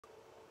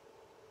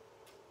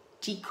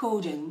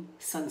Decoding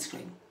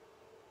sunscreen.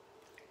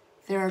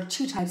 There are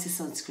two types of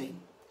sunscreen,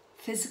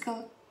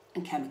 physical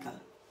and chemical.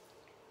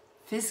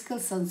 Physical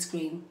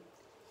sunscreen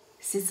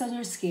sits on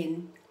your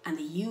skin and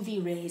the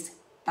UV rays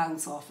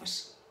bounce off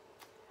it.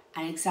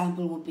 An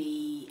example would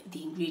be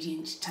the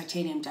ingredient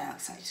titanium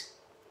dioxide.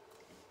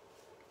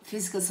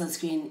 Physical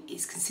sunscreen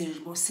is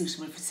considered more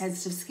suitable for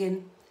sensitive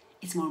skin,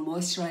 it's more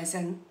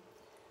moisturising,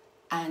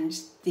 and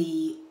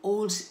the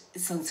old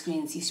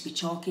sunscreens used to be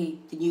chalky,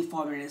 the new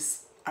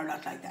formulas are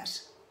not like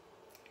that.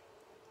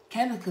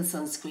 Chemical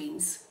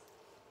sunscreens,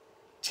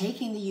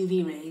 taking the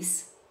UV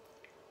rays,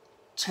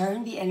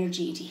 turn the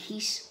energy into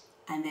heat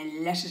and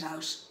then let it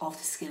out off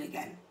the skin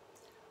again.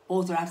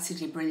 Both are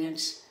absolutely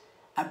brilliant.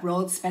 A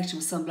broad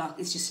spectrum sunblock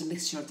is just a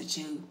mixture of the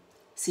two,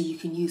 so you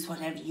can use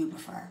whatever you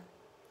prefer.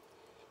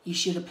 You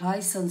should apply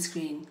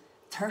sunscreen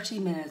 30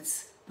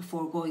 minutes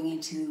before going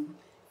into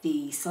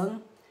the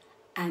sun,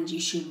 and you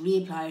should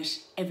reapply it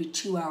every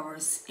 2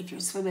 hours if you're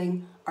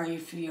swimming or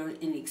if you're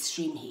in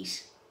extreme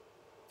heat.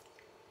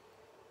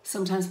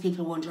 Sometimes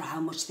people wonder how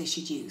much they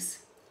should use.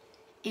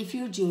 If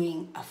you're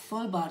doing a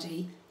full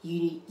body,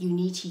 you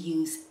need to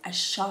use a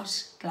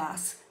shot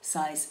glass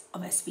size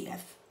of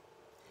SPF.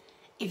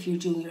 If you're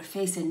doing your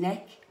face and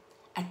neck,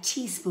 a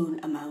teaspoon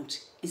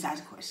amount is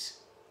adequate.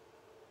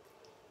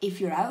 If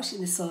you're out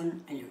in the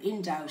sun and you're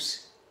in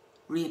doubt,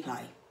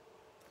 reapply.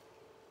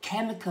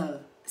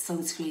 Chemical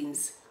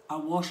sunscreens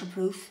are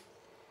waterproof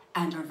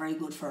and are very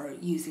good for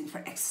using for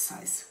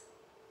exercise.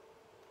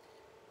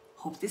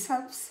 Hope this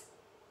helps.